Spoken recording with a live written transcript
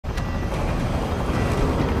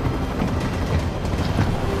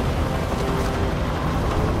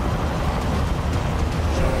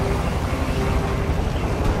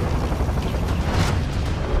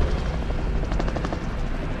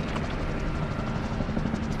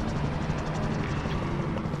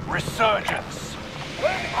Resurgence. Be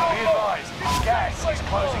advised, gas is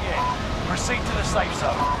closing in. Proceed to the safe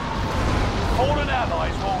zone. Fallen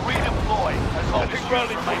allies will redeploy as long as you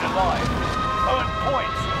remain alive. Earn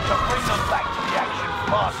points to bring them back to the action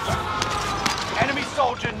faster. Enemy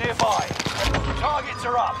soldier nearby. Targets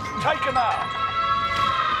are up. Take them out.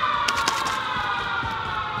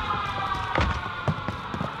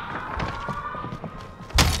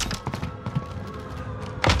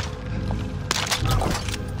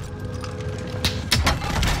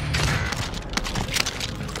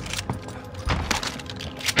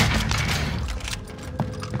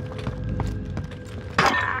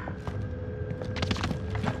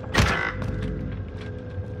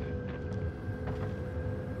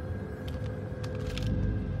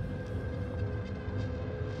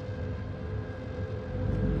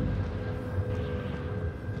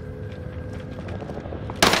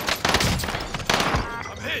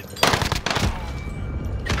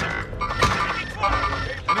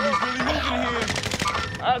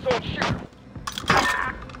 Eyes on shoot.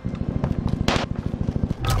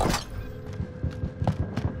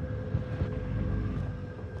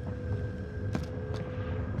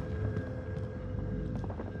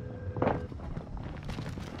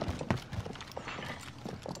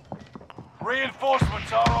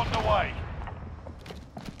 Reinforcements are on the way.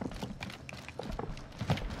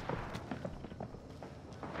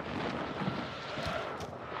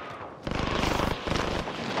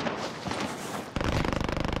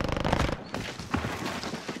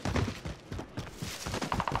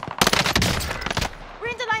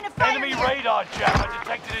 Enemy radar jammer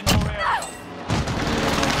detected in your area.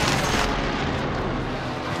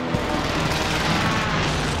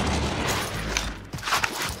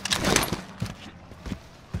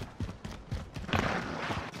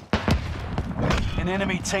 An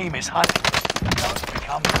enemy team is hunting. Don't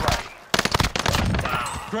become prey.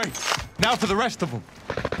 Great. Now for the rest of them.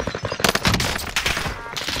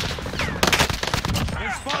 They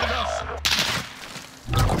spotted us.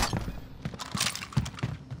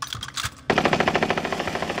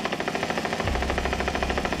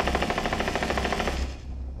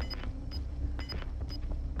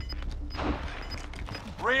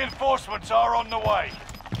 Reinforcements are on the way.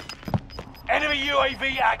 Enemy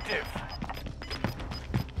UAV active.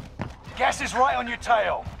 Gas is right on your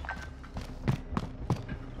tail.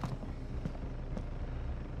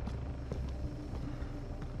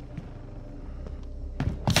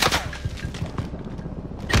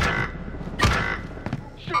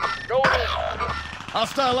 Shoot, going in.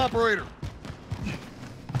 Hostile operator.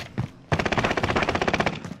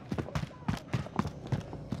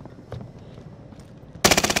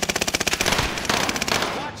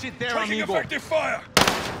 Watch it there, Taking amigo. effective fire!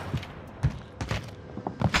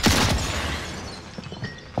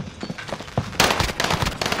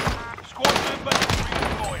 Squad member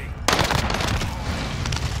redeploying.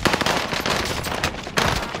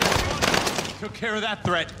 Took care of that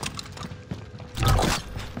threat.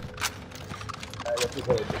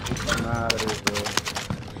 Hijo de tu puta madre, bro.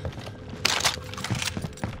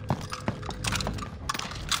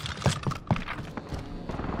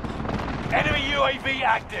 Enemy UAV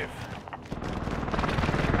active.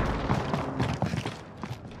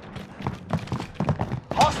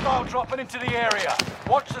 Hostile dropping into the area.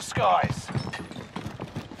 Watch the skies.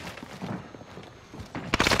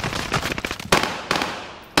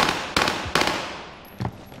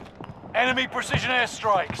 Enemy precision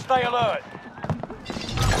airstrike. Stay alert.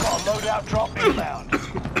 Got a loadout drop inbound. You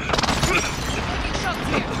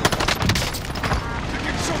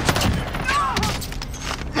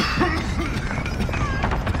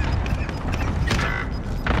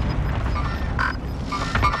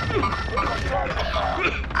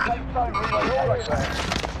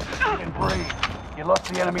can breathe. You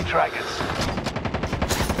lost the enemy trackers.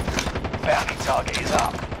 Bounty target is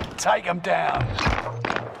up. Take them down.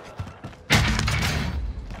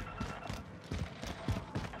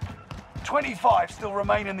 "25 still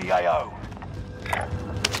remain in the AO.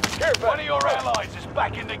 One of your allies is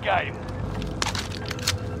back in the game.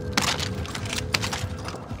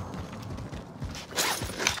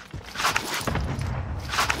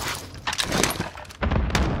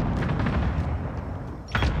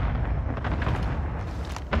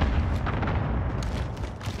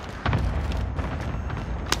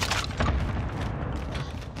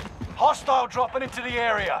 Hostile dropping into the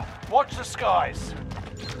area. Watch the skies.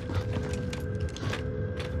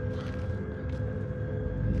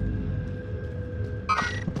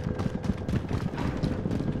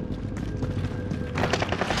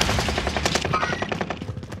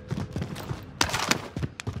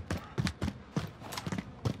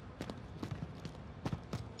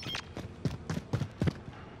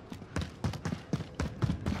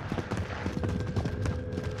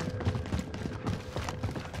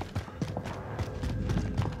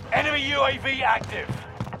 UAV active.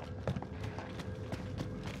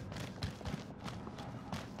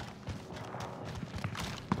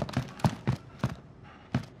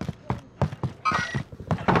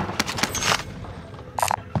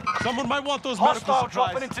 Someone might want those medical Hostile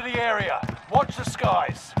supplies. dropping into the area. Watch the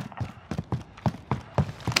skies.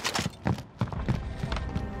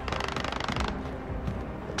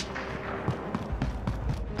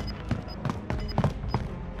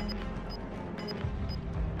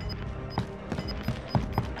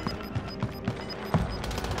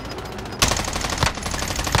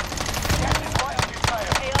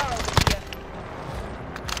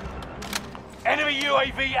 Enemy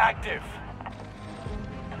UAV active.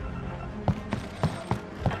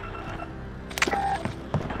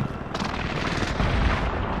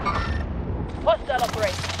 Hostile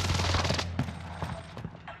operator.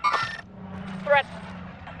 Threat.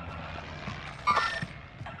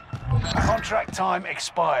 Contract time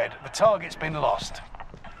expired. The target's been lost.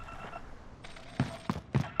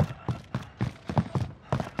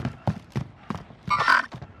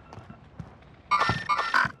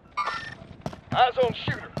 Eyes on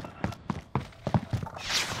shooter.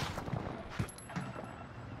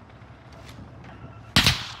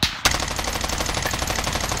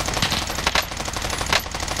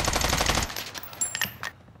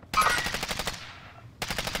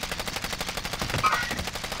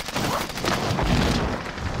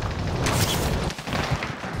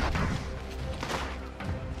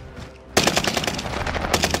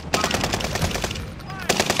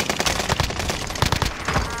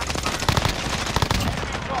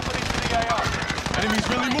 Enemies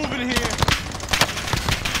really moving here.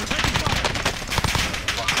 We're taking fire.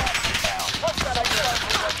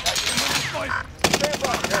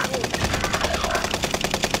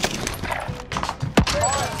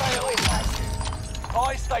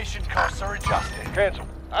 Buy station costs are adjusted. Cancel.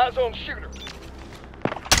 Eyes on shooter.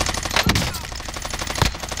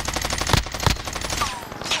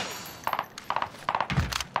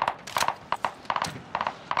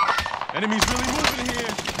 Enemies really moving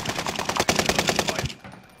here.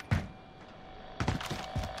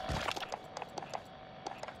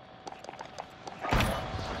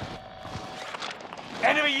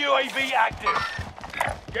 Enemy UAV active.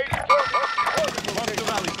 Mark the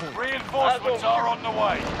rally point. Reinforcements are on the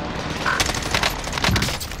way.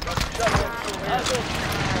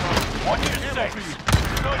 Watch your six.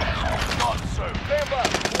 Good. Not soon. Stand by.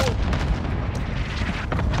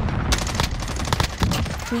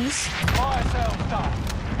 Please. Fire sales done.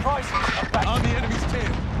 Prices are back. On the enemy's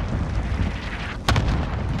tail.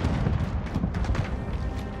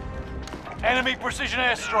 Enemy precision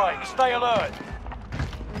airstrike. Stay alert.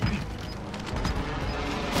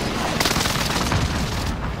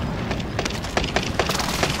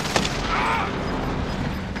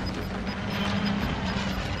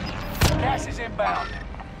 Gas is inbound.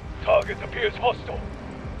 Target appears hostile.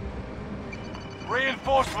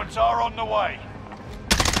 Reinforcements are on the way.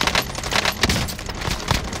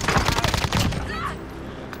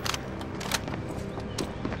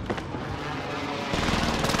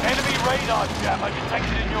 Enemy radar jammer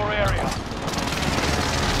detected in your area.